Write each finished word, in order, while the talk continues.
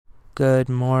Good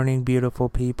morning, beautiful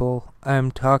people.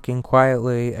 I'm talking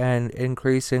quietly and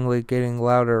increasingly getting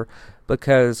louder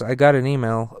because I got an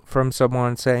email from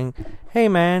someone saying, "Hey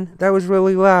man, that was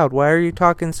really loud. Why are you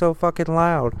talking so fucking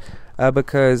loud?"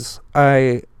 Because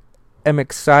I am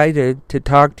excited to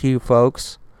talk to you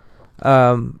folks.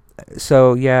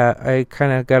 So yeah, I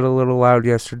kind of got a little loud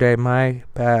yesterday. My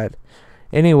bad.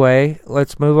 Anyway,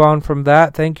 let's move on from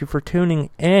that. Thank you for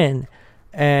tuning in.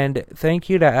 And thank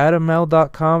you to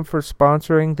AdamL.com for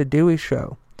sponsoring The Dewey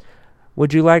Show.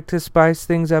 Would you like to spice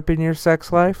things up in your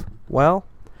sex life? Well,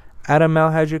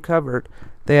 AdamL has you covered.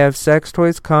 They have sex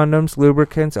toys, condoms,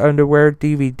 lubricants, underwear,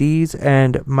 DVDs,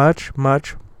 and much,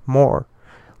 much more.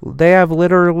 They have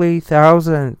literally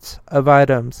thousands of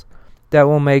items that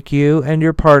will make you and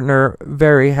your partner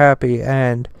very happy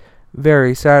and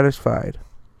very satisfied.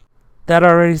 That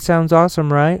already sounds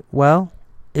awesome, right? Well,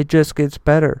 it just gets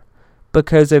better.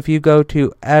 Because if you go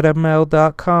to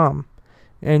AdamL.com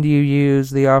and you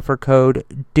use the offer code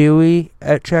DEWEY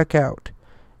at checkout,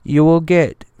 you will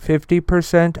get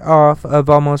 50% off of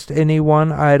almost any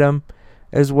one item,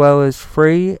 as well as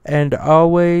free and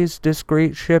always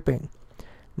discreet shipping.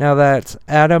 Now that's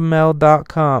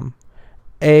AdamL.com,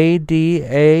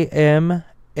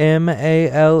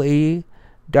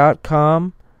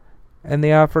 AdamMale.com, and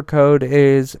the offer code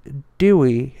is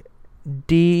DEWEY,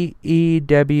 DEWEY,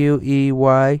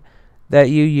 that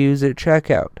you use at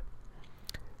checkout.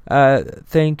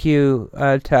 Thank you to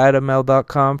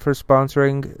AdamL.com for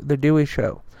sponsoring The Dewey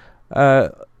Show.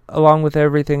 Along with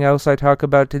everything else I talk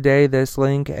about today, this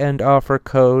link and offer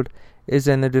code is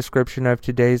in the description of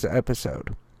today's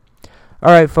episode.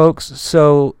 Alright folks,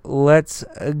 so let's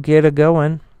get it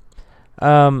going.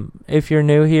 If you're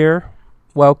new here,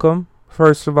 welcome,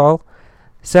 first of all.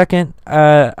 Second,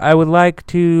 I would like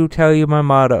to tell you my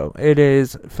motto. It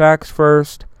is facts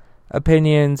first,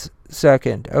 opinions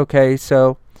second. Okay,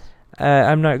 so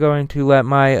I'm not going to let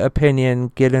my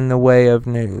opinion get in the way of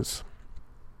news.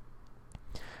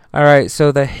 Alright,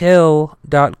 so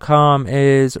thehill.com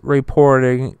is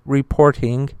reporting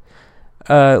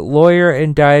lawyer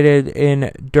indicted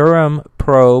in Durham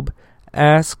probe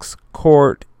asks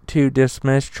court to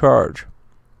dismiss charge.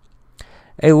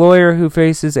 A lawyer who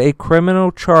faces a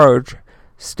criminal charge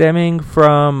stemming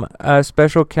from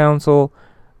special counsel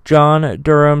John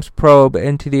Durham's probe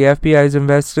into the FBI's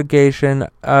investigation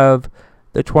of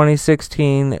the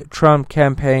 2016 Trump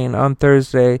campaign on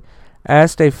Thursday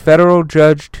asked a federal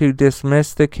judge to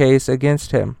dismiss the case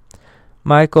against him.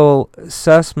 Michael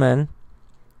Sussman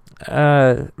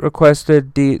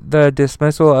requested the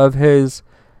dismissal of his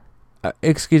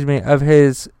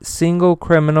single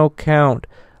criminal count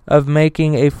of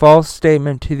making a false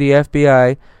statement to the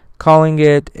FBI, calling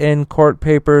it in court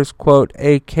papers, quote,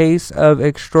 a case of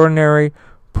extraordinary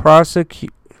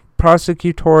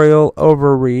prosecutorial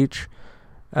overreach.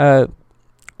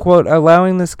 Quote,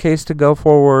 allowing this case to go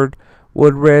forward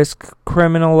would risk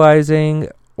criminalizing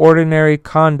ordinary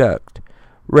conduct,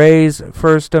 raise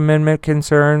First Amendment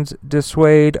concerns,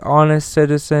 dissuade honest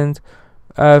citizens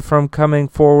from coming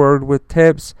forward with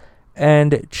tips,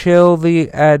 and chill the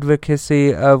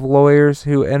advocacy of lawyers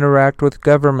who interact with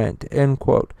government, end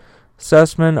quote.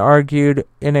 Sussman argued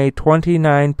in a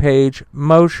 29-page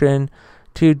motion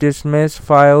to dismiss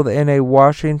filed in a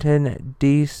Washington,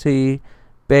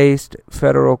 D.C.-based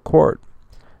federal court.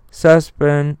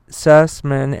 Sussman,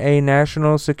 a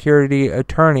national security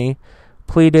attorney,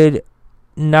 pleaded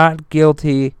not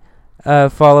guilty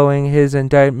following his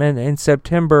indictment in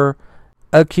September,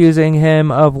 accusing him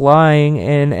of lying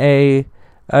in during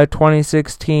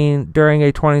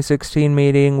a 2016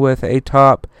 meeting with a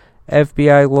top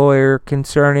FBI lawyer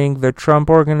concerning the Trump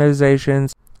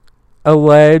organization's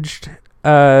alleged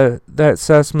that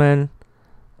Sussman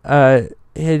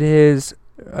hid his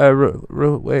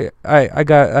I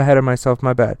got ahead of myself,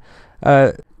 my bad.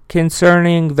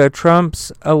 Concerning the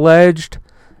Trump's alleged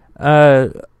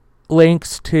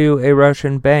links to a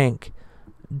Russian bank.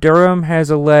 Durham has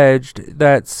alleged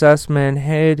that Sussman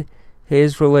hid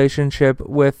his relationship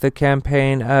with the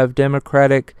campaign of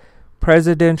Democratic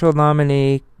presidential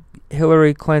nominee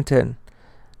Hillary Clinton,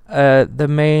 the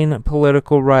main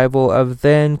political rival of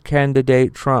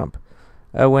then-candidate Trump,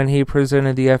 when he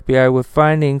presented the FBI with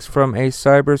findings from a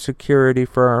cybersecurity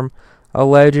firm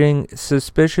alleging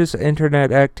suspicious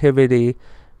internet activity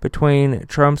between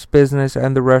Trump's business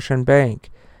and the Russian bank.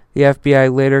 The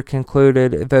FBI later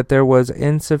concluded that there was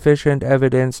insufficient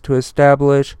evidence to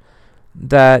establish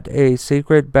that a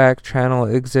secret back channel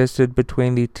existed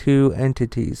between the two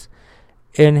entities.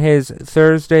 In his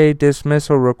Thursday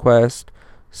dismissal request,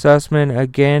 Sussman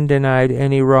again denied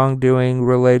any wrongdoing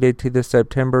related to the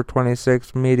September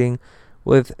 26th meeting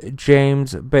with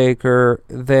James Baker,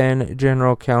 then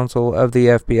General Counsel of the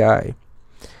FBI.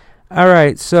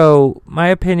 Alright, so my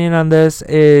opinion on this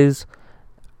is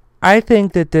I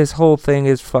think that this whole thing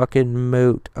is fucking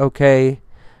moot, okay?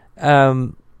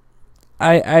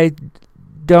 I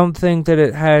don't think that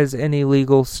it has any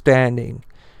legal standing.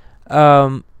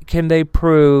 Can they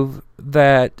prove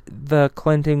that the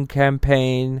Clinton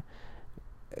campaign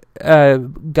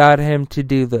got him to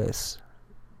do this?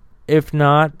 If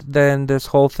not, then this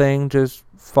whole thing just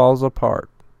falls apart.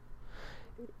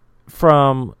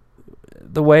 From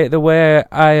the way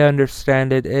I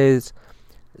understand it is,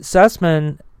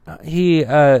 Sussman, he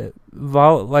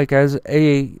like as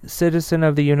a citizen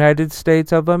of the United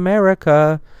States of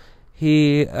America,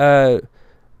 he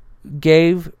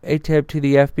gave a tip to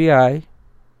the FBI,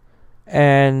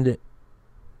 and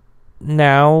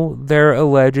now they're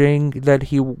alleging that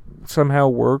he somehow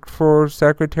worked for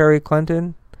Secretary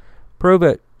Clinton. Prove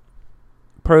it.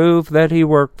 Prove that he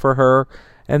worked for her,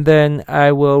 and then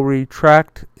I will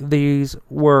retract these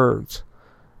words.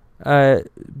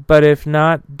 But if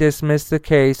not, dismiss the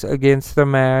case against the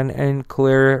man and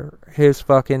clear his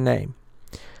fucking name.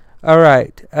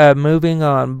 Alright, moving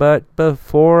on. But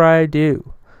before I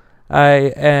do,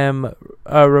 I am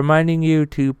reminding you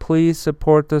to please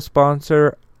support the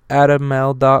sponsor,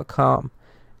 AdamMel.com.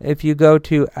 If you go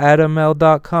to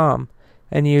AdamMel.com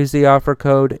and use the offer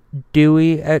code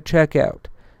DEWEY at checkout,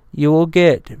 you will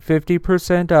get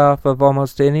 50% off of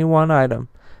almost any one item.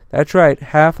 That's right,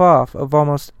 half off of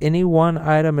almost any one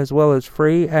item, as well as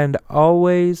free and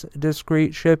always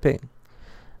discreet shipping.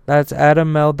 That's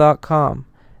AdamMel.com.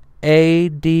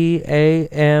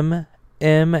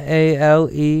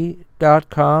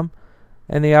 AdamMale.com,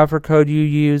 and the offer code you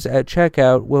use at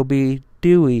checkout will be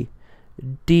DEWEY,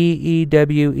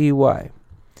 DEWEY,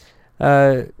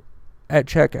 at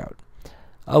checkout.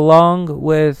 Along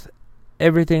with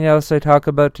everything else I talk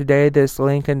about today, this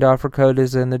link and offer code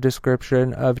is in the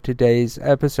description of today's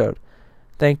episode.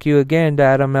 Thank you again to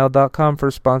AdamMale.com for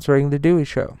sponsoring The Dewey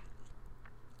Show.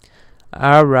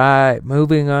 Alright,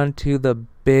 moving on to the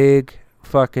big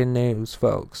fucking news,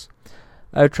 folks.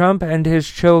 Trump and his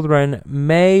children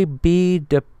may be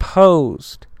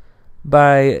deposed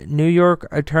by New York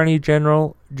Attorney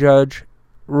General Judge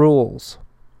rules.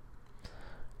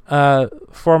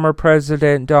 Former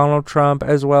President Donald Trump,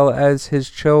 as well as his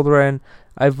children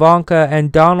Ivanka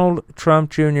and Donald Trump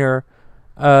Jr.,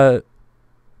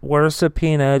 were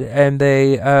subpoenaed, and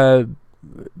they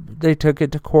took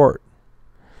it to court.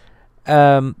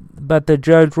 But the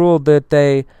judge ruled that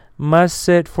they must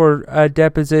sit for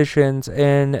depositions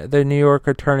in the New York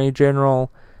Attorney General's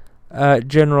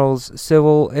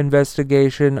civil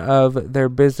investigation of their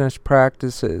business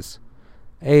practices.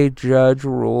 A judge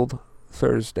ruled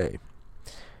Thursday.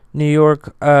 New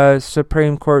York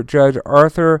Supreme Court Judge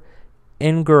Arthur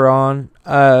Engoron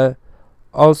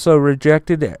also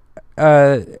rejected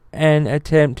an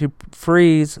attempt to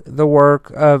freeze the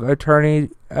work of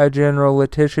Attorney General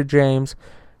Letitia James,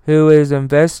 who is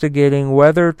investigating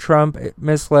whether Trump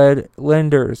misled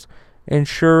lenders,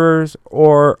 insurers,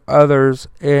 or others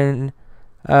in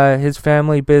his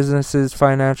family business's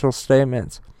financial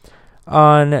statements.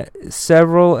 On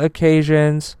several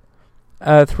occasions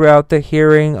throughout the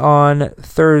hearing on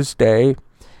Thursday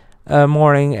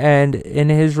morning, and in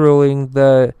his ruling,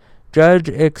 the judge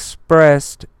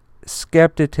expressed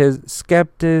skepticism,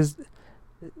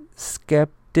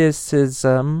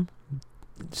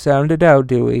 sounded out,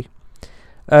 Dewey,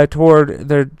 toward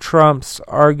the Trump's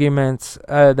arguments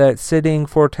that sitting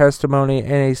for testimony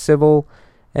in a civil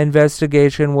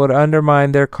investigation would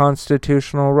undermine their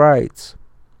constitutional rights.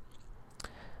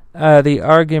 That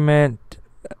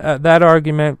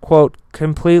argument, quote,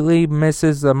 completely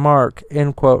misses the mark,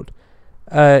 end quote.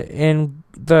 In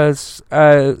the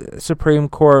Supreme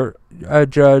Court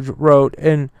judge wrote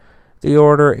in the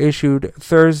order issued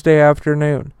Thursday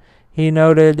afternoon. He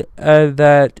noted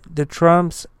that the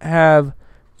Trumps have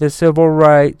the civil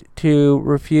right to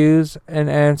refuse to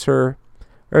answer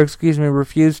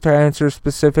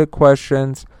specific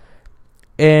questions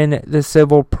in the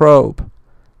civil probe,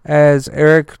 as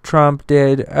Eric Trump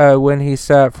did when he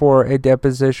sat for a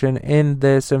deposition in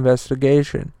this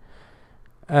investigation.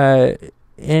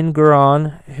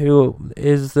 Engoron, who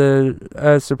is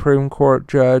the Supreme Court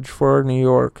judge for New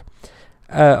York,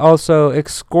 also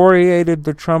excoriated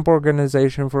the Trump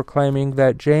organization for claiming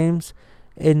that James'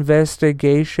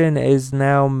 investigation is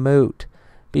now moot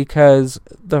because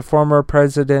the former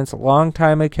president's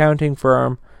longtime accounting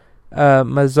firm,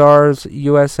 Mazars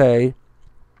USA,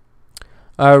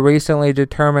 recently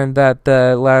determined that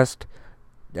the last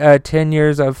 10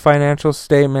 years of financial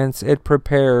statements it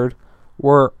prepared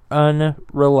were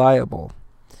unreliable.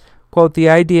 Quote, the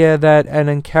idea that an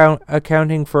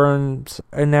accounting firm's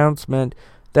announcement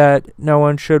that no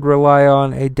one should rely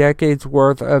on a decade's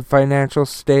worth of financial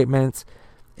statements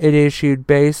it issued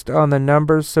based on the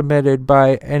numbers submitted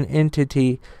by an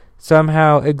entity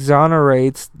somehow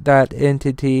exonerates that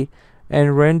entity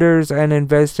and renders an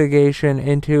investigation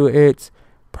into its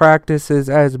practices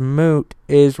as moot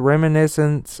is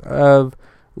reminiscent of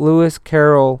Lewis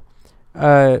Carroll.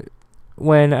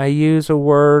 When I use a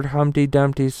word, Humpty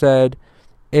Dumpty said,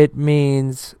 it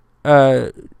means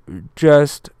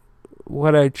just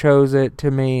what I chose it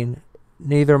to mean,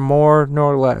 neither more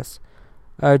nor less.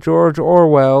 George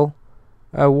Orwell,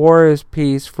 war is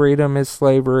peace, freedom is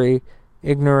slavery,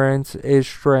 ignorance is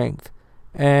strength,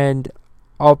 and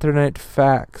alternate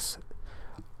facts.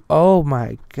 Oh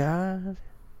my God.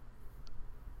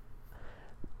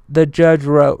 The judge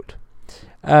wrote.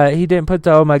 He didn't put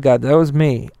the oh my God, that was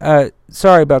me.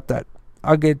 Sorry about that.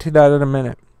 I'll get to that in a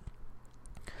minute.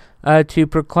 To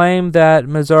proclaim that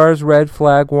Mazar's red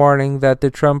flag warning that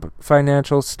the Trump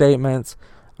financial statements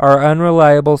are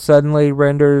unreliable suddenly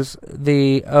renders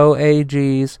the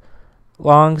OAG's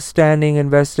long-standing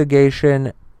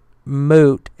investigation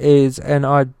moot is an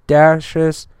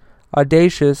audacious,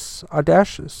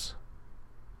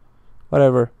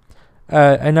 whatever.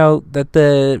 I know that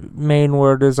the main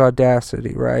word is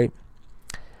audacity, right?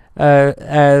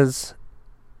 As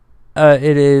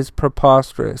it is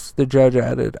preposterous, the judge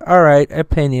added. All right,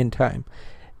 opinion time.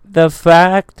 The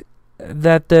fact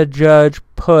that the judge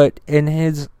put in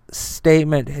his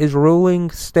statement, his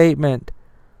ruling statement,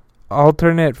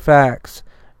 alternate facts.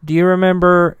 Do you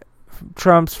remember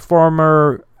Trump's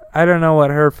former, I don't know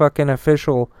what her fucking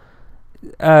official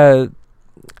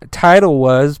title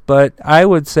was, but I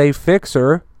would say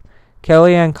fixer.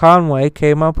 Kellyanne Conway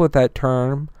came up with that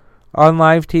term on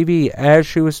live TV as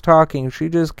she was talking. She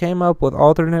just came up with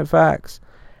alternate facts.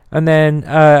 And then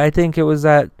I think it was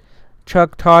that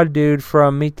Chuck Todd dude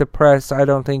from Meet the Press. I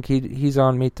don't think he's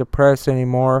on Meet the Press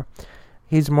anymore.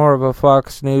 He's more of a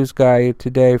Fox News guy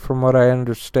today, from what I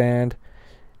understand.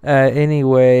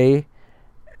 Anyway,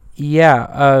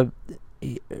 yeah,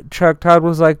 Chuck Todd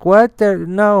was like, what?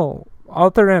 No,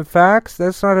 alternate facts?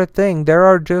 That's not a thing. There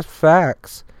are just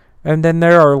facts. And then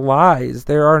there are lies.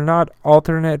 There are not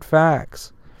alternate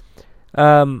facts.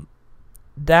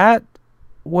 That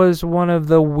was one of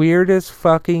the weirdest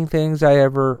fucking things I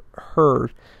ever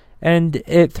heard. And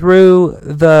it threw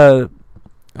the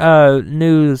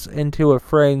news into a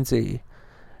frenzy,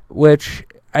 which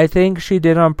I think she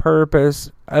did on purpose,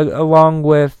 along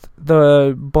with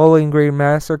the Bowling Green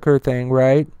Massacre thing,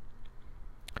 right?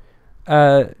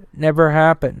 Never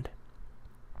happened.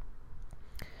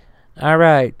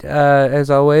 Alright, as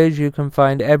always, you can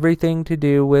find everything to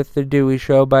do with The Dewey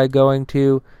Show by going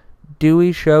to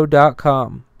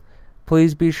DeweyShow.com.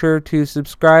 Please be sure to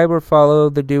subscribe or follow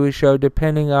The Dewey Show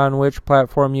depending on which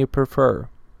platform you prefer.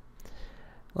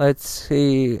 Let's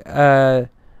see.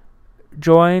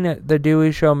 Join The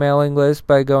Dewey Show mailing list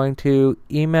by going to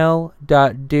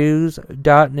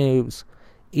email.dews.news.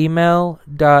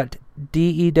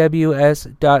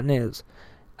 email.dews.news.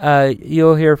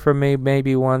 You'll hear from me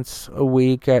maybe once a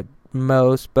week at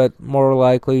most, but more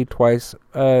likely twice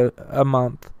a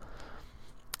month.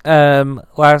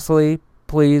 Lastly,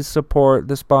 please support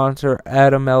the sponsor,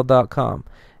 AdamL.com.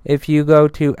 If you go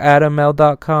to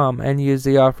AdamL.com and use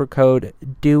the offer code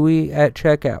DEWEY at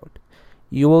checkout,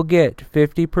 you will get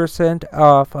 50%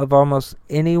 off of almost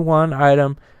any one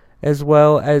item, as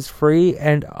well as free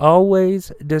and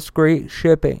always discreet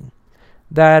shipping.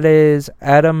 That is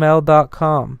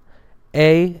AdamL.com.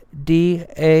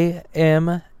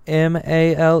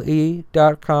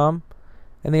 ADAMMALE.com.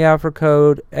 And the offer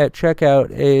code at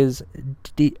checkout is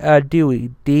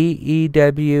DEWEY.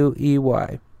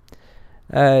 DEWEY.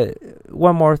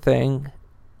 One more thing.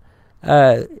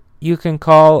 You can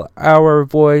call our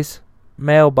voice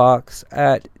mailbox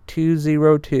at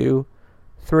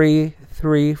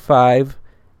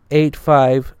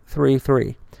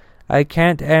 202-335-8533. I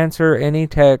can't answer any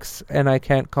texts, and I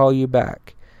can't call you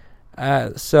back.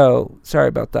 So, sorry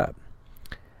about that.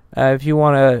 If you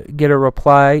want to get a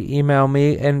reply, email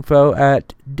me,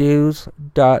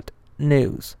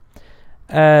 info@dews.news.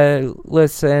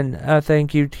 Listen,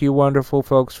 thank you to you wonderful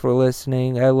folks for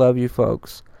listening. I love you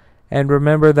folks. And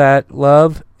remember that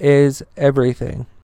love is everything.